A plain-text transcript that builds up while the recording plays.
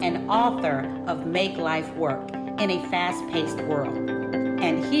author of Make Life Work in a Fast-Paced World.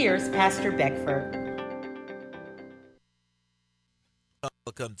 And here's Pastor Beckford.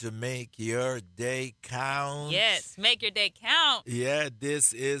 Welcome to Make Your Day Count. Yes, make your day count. Yeah,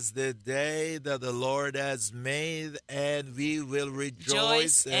 this is the day that the Lord has made, and we will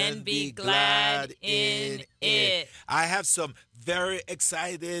rejoice and be glad in it. I have some very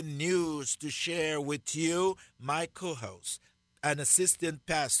exciting news to share with you. My co-host, an assistant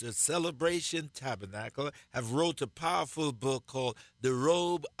pastor, Celebration Tabernacle, have wrote a powerful book called The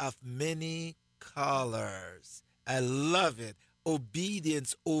Robe of Many Colors. I love it.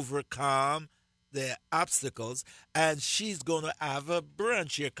 Obedience overcome the obstacles, and she's going to have a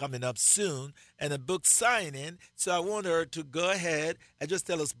brunch here coming up soon and a book signing. So I want her to go ahead and just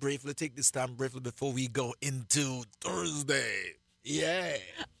tell us briefly, take this time briefly before we go into Thursday. Yeah.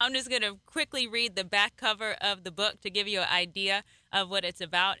 I'm just going to quickly read the back cover of the book to give you an idea of what it's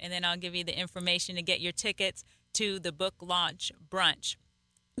about, and then I'll give you the information to get your tickets to the book launch brunch.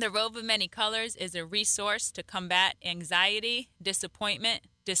 The Robe of Many Colors is a resource to combat anxiety, disappointment,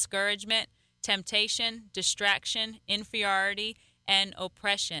 discouragement, temptation, distraction, inferiority, and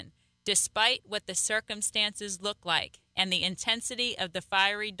oppression. Despite what the circumstances look like and the intensity of the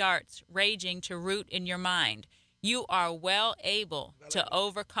fiery darts raging to root in your mind, you are well able to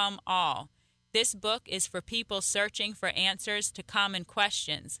overcome all. This book is for people searching for answers to common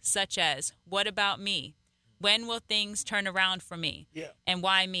questions, such as, what about me? When will things turn around for me? Yeah. And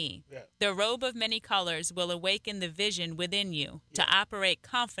why me? Yeah. The Robe of Many Colors will awaken the vision within you to operate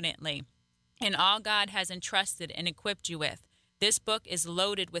confidently in all God has entrusted and equipped you with. This book is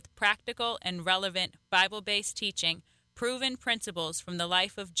loaded with practical and relevant Bible-based teaching. Proven principles from the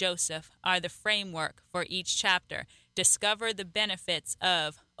life of Joseph are the framework for each chapter. Discover the benefits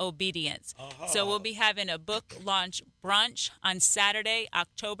of obedience. So we'll be having a book launch brunch on Saturday,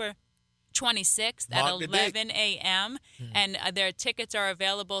 October 26th at 11 a.m. And their tickets are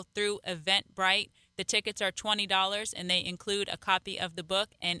available through Eventbrite. The tickets are $20, and they include a copy of the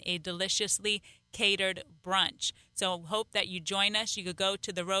book and a deliciously catered brunch. So hope that you join us. You could go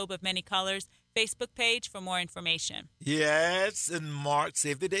to the Robe of Many Colors Facebook page for more information. Yes, and Mark,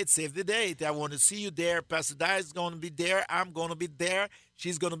 save the date, save the date. I want to see you there. Pastor Di is going to be there. I'm going to be there.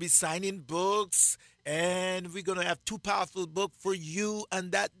 She's going to be signing books, and we're going to have two powerful books for you on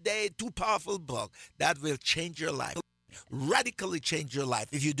that day. Two powerful books that will change your life. Radically change your life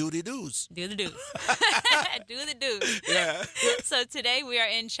if you do the do's. Do the do's. Do the do's. Yeah. So today we are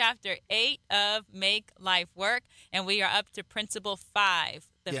in chapter 8 of Make Life Work, and we are up to principle 5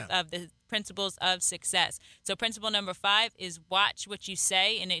 of the principles of success. So principle number 5 is watch what you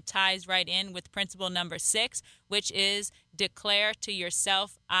say, and it ties right in with principle number 6, which is declare to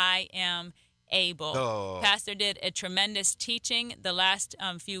yourself, I am able. Oh. Pastor did a tremendous teaching the last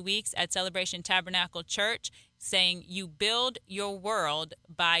few weeks at Celebration Tabernacle Church, saying you build your world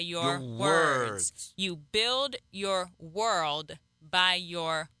by your words. You build your world by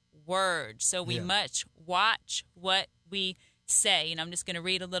your words. So we must watch what we say. And I'm just going to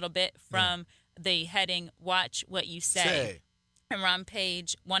read a little bit from the heading, Watch What You Say. And we're on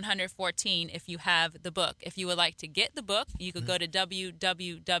page 114 if you have the book. If you would like to get the book, you could go to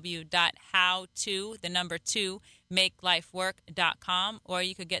www.how2makelifework.com, or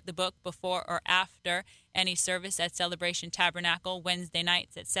you could get the book before or after any service at Celebration Tabernacle, Wednesday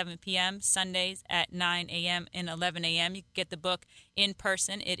nights at 7 p.m., Sundays at 9 a.m. and 11 a.m. You can get the book in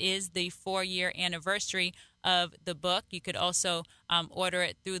person. It is the 4-year anniversary of the book. You could also order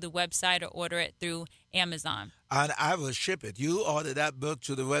it through the website or order it through Amazon. And I will ship it. You order that book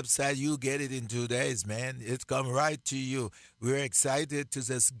to the website, you get it in 2 days, man. It's come right to you. We're excited to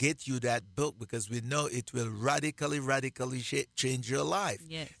just get you that book because we know it will radically change your life.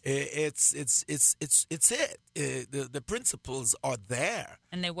 Yes. It's it. The principles are there.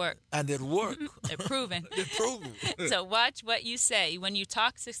 And they work. And they work. They're proven. They're proven. So watch what you say. When you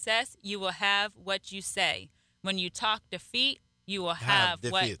talk success, you will have what you say. When you talk defeat, you will have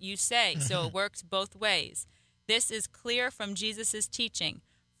what you say. So it works both ways. This is clear from Jesus' teaching.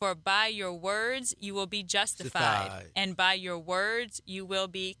 For by your words you will be justified, and by your words you will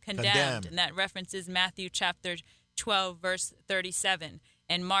be condemned. And that references Matthew chapter 12, verse 37.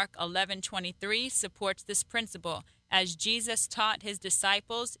 And Mark 11:23 supports this principle. As Jesus taught his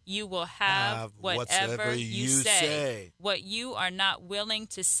disciples, you will have whatever you say. What you are not willing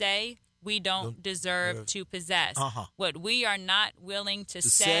to say, we don't deserve to possess. Uh-huh. What we are not willing to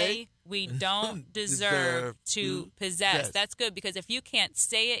say, we don't deserve to possess. Yes. That's good, because if you can't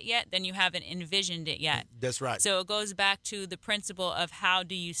say it yet, then you haven't envisioned it yet. That's right. So it goes back to the principle of how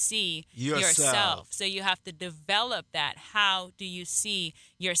do you see Yourself. So you have to develop that. How do you see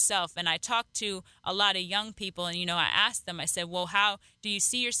yourself? And I talk to a lot of young people, and, I asked them, I said, well, how do you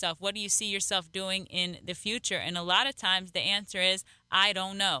see yourself? What do you see yourself doing in the future? And a lot of times the answer is, I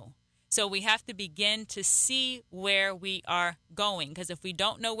don't know. So we have to begin to see where we are going, because if we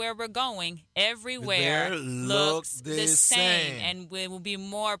don't know where we're going, everywhere looks the same. And we will be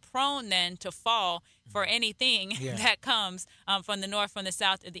more prone then to fall for anything that comes from the north, from the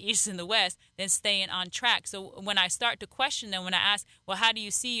south, or the east, and the west, than staying on track. So when I start to question them, when I ask, well, how do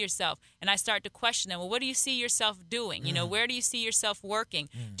you see yourself? And I start to question them, well, what do you see yourself doing? Where do you see yourself working?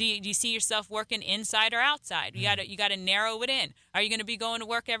 Do you see yourself working inside or outside? You got to narrow it in. Are you going to be going to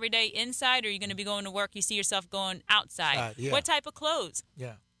work every day inside, or are you going to be going to work, you see yourself going outside? What type of clothes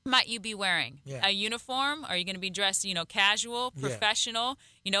might you be wearing? A uniform? Are you going to be dressed, casual, professional?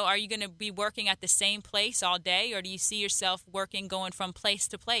 Are you going to be working at the same place all day, or do you see yourself working, going from place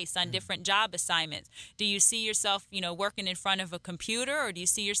to place on different job assignments? Do you see yourself, working in front of a computer, or do you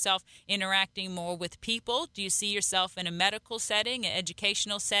see yourself interacting more with people? Do you see yourself in a medical setting, an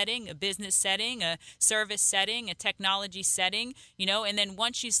educational setting, a business setting, a service setting, a technology setting? And then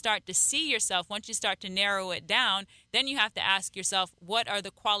once you start to see yourself, once you start to narrow it down, then you have to ask yourself, what are the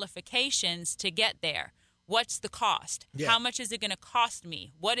qualifications to get there? What's the cost? How much is it going to cost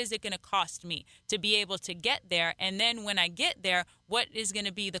me? What is it going to cost me to be able to get there? And then when I get there, what is going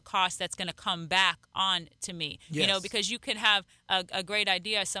to be the cost that's going to come back on to me? Because you can have a great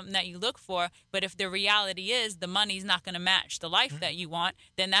idea, something that you look for, but if the reality is the money's not going to match the life that you want,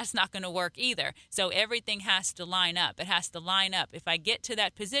 then that's not going to work either. So everything has to line up. It has to line up. If I get to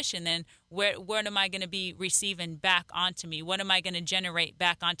that position, then what am I going to be receiving back onto me? What am I going to generate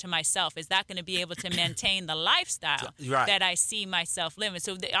back onto myself? Is that going to be able to maintain the lifestyle that I see myself living?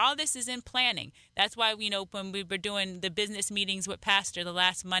 So all this is in planning. That's why, when we were doing the business meetings with Pastor the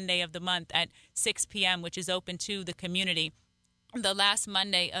last Monday of the month at 6 p.m., which is open to the community, the last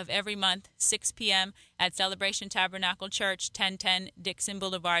Monday of every month, 6 p.m. at Celebration Tabernacle Church, 1010 Dixon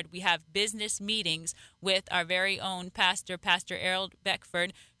Boulevard, we have business meetings with our very own pastor, Pastor Errol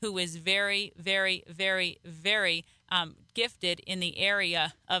Beckford, who is very, very, very, very gifted in the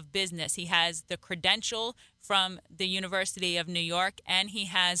area of business. He has the credential from the University of New York, and he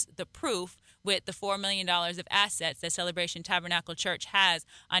has the proof with the $4 million of assets that Celebration Tabernacle Church has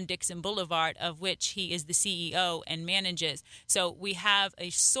on Dixon Boulevard, of which he is the CEO and manages. So we have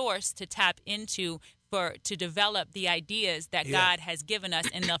a source to tap into to develop the ideas that God has given us.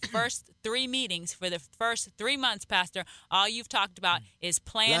 In the first 3 meetings for the first 3 months, Pastor, all you've talked about is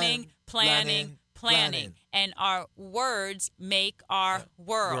planning. And our words make our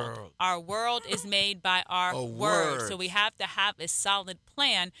world. Our world is made by our words. So we have to have a solid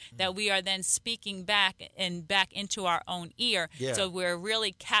plan that we are then speaking back into our own ear. So we're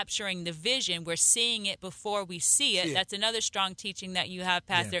really capturing the vision. We're seeing it before we see it. That's another strong teaching that you have,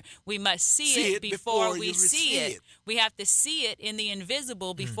 Pastor. We must see it before we see it. We have to see it in the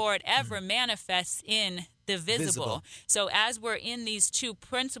invisible before it ever manifests in the visible. So as we're in these 2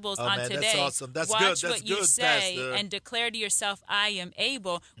 principles on today, that's awesome. That's watch good. what you say, Pastor. And declare to yourself, I am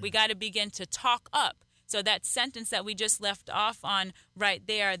able. We got to begin to talk up. So that sentence that we just left off on right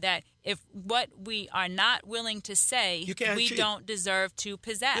there, that if what we are not willing to say, we don't deserve to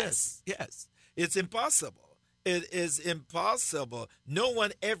possess. Yes. It's impossible. It is impossible. No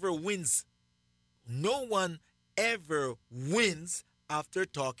one ever wins. No one ever wins after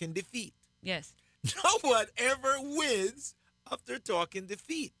talking defeat. Yes. No one ever wins after talking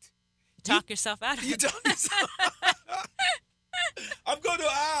defeat. Talk yourself out of it. You talk yourself. I'm going to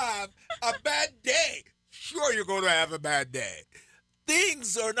have a bad day. Sure, you're going to have a bad day.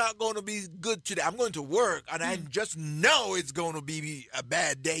 Things are not going to be good today. I'm going to work, and I just know it's going to be a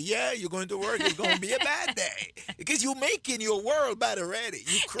bad day. Yeah, you're going to work. It's going to be a bad day because you're making your world bad already.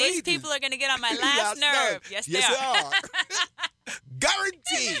 You crazy. These people are going to get on my last nerve. Yes, they are.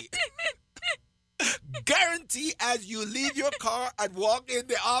 Guaranteed. Guarantee as you leave your car and walk in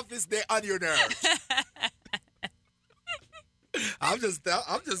the office, they're on your nerves. I'm just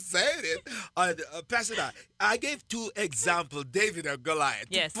saying it. Pastor, I gave 2 examples, David and Goliath,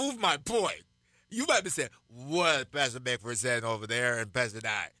 to prove my point. You might be saying, what Pastor Beckford saying over there and Pastor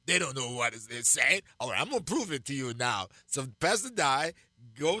Dye, they don't know what it's saying. All right, I'm going to prove it to you now. So Pastor Dye,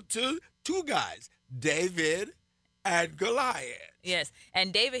 go to 2 guys, David and Goliath. Yes.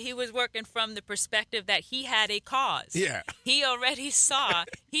 And David, he was working from the perspective that he had a cause. Yeah. He already saw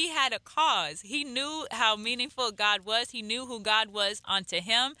he had a cause. He knew how meaningful God was. He knew who God was unto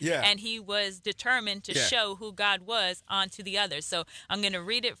him. Yeah. And he was determined to show who God was unto the others. So I'm going to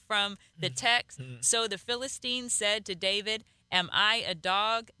read it from the text. So the Philistines said to David, "Am I a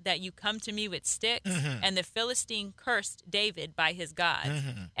dog that you come to me with sticks?" And the Philistine cursed David by his gods.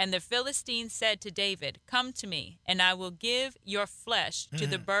 And the Philistine said to David, "Come to me, and I will give your flesh to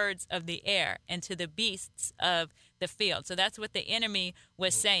the birds of the air and to the beasts of the field." So that's what the enemy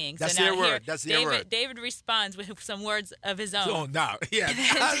was saying. That's so now their word. here, That's their word. David responds with some words of his own. Oh, now. Yeah.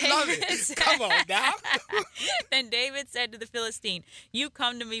 I love it. Come on now. Then David said to the Philistine, "You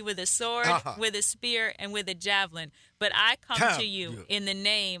come to me with a sword, with a spear, and with a javelin, but I come to you in the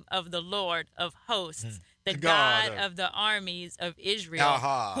name of the Lord of hosts, the God of the armies of Israel,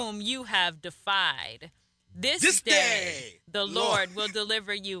 whom you have defied. This day the Lord will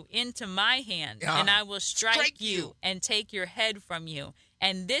deliver you into my hand, and I will strike you and take your head from you.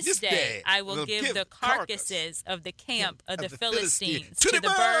 And this day I will give the carcasses of the camp of the Philistines to the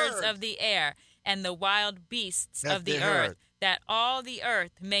birds of the air and the wild beasts of the earth, that all the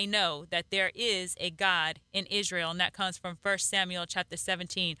earth may know that there is a God in Israel." And that comes from 1 Samuel chapter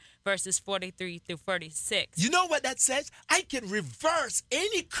 17, verses 43 through 46. You know what that says? I can reverse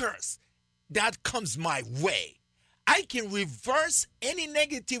any curse that comes my way. I can reverse any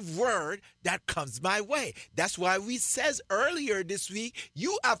negative word that comes my way. That's why we says earlier this week,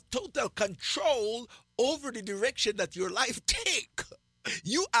 you have total control over the direction that your life take.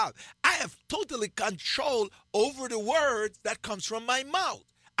 I have totally control over the words that comes from my mouth.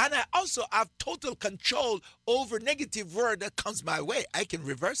 And I also have total control over negative word that comes my way. I can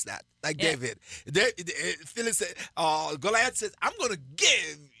reverse that, like David. Philip said, Goliath says, "I'm going to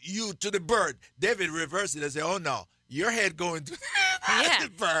give you to the bird." David reversed it and said, "Oh, no, your head going to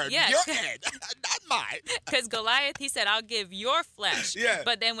the bird. Yeah. Your head, not mine." Because Goliath, he said, "I'll give your flesh." Yeah.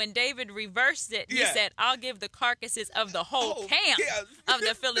 But then when David reversed it, he said, "I'll give the carcasses of the whole camp of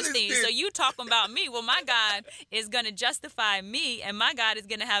the Philistines." So you talking about me. Well, my God is going to justify me, and my God is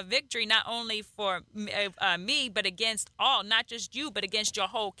going to have victory not only for me, but against all, not just you, but against your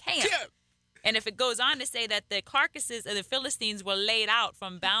whole camp. Yeah. And if it goes on to say that the carcasses of the Philistines were laid out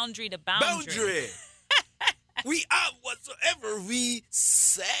from boundary to boundary. We are whatsoever we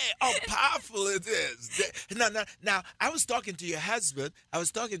say, how powerful it is. Now, I was talking to your husband and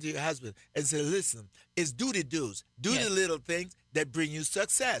said, "Listen, it's do the do's. Do the little things that bring you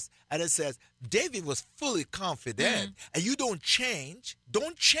success." And it says, David was fully confident, and you don't change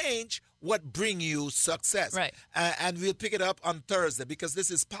what bring you success. Right. And we'll pick it up on Thursday because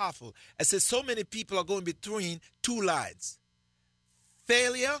this is powerful. It says so many people are going between two lines,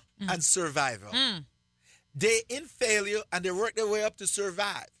 failure and survival. They're in failure and they work their way up to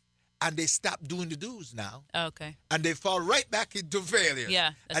survive. And they stop doing the do's now. Okay. And they fall right back into failure.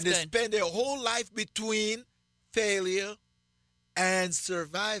 Yeah, that's and they good. spend their whole life between failure and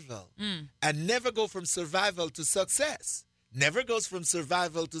survival. And never go from survival to success. Never goes from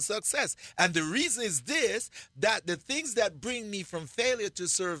survival to success. And the reason is this, that the things that bring me from failure to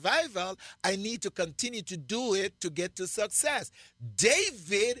survival, I need to continue to do it to get to success.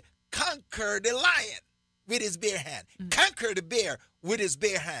 David conquered the lion with his bare hand. Conquered the bear with his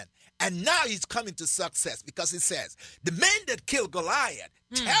bare hand. And now he's coming to success because he says, the man that killed Goliath,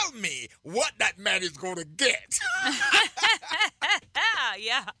 tell me what that man is going to get.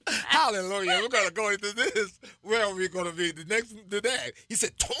 Yeah. Hallelujah. We're going to go into this. Where are we going to be today? He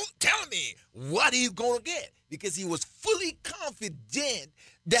said, tell me what he's going to get. Because he was fully confident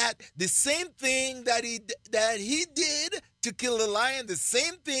that the same thing that he did to kill the lion, the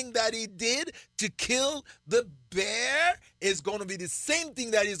same thing that he did to kill the bear is going to be the same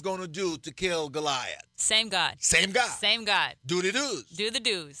thing that he's going to do to kill Goliath. Same God. Same God. Same God. Do the do's. Do the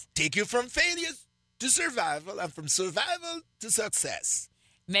do's. Take you from failure to survival and from survival to success.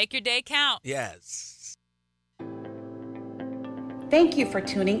 Make your day count. Yes. Thank you for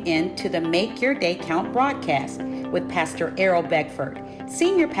tuning in to the Make Your Day Count broadcast with Pastor Errol Beckford,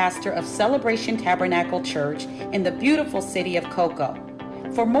 Senior Pastor of Celebration Tabernacle Church in the beautiful city of Cocoa.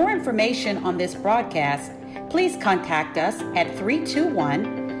 For more information on this broadcast, please contact us at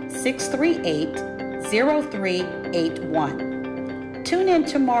 321-638-0381. Tune in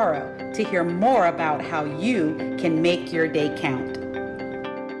tomorrow to hear more about how you can make your day count.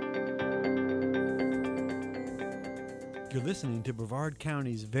 You're listening to Brevard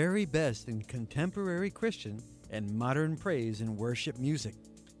County's very best in contemporary Christian and modern praise and worship music.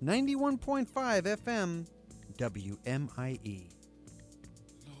 91.5 FM, WMIE.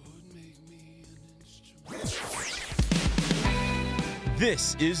 Lord, make me an instrument.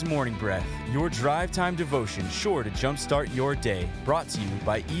 This is Morning Breath, your drive time devotion sure to jumpstart your day, brought to you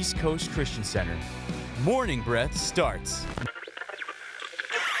by East Coast Christian Center. Morning Breath starts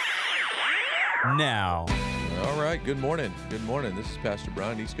now. All right, good morning. Good morning. This is Pastor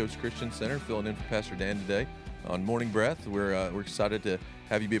Brian, East Coast Christian Center, filling in for Pastor Dan today on Morning Breath. We're excited to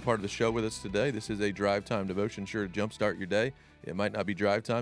have you be a part of the show with us today. This is a drive time devotion sure to jumpstart your day. It might not be drive time.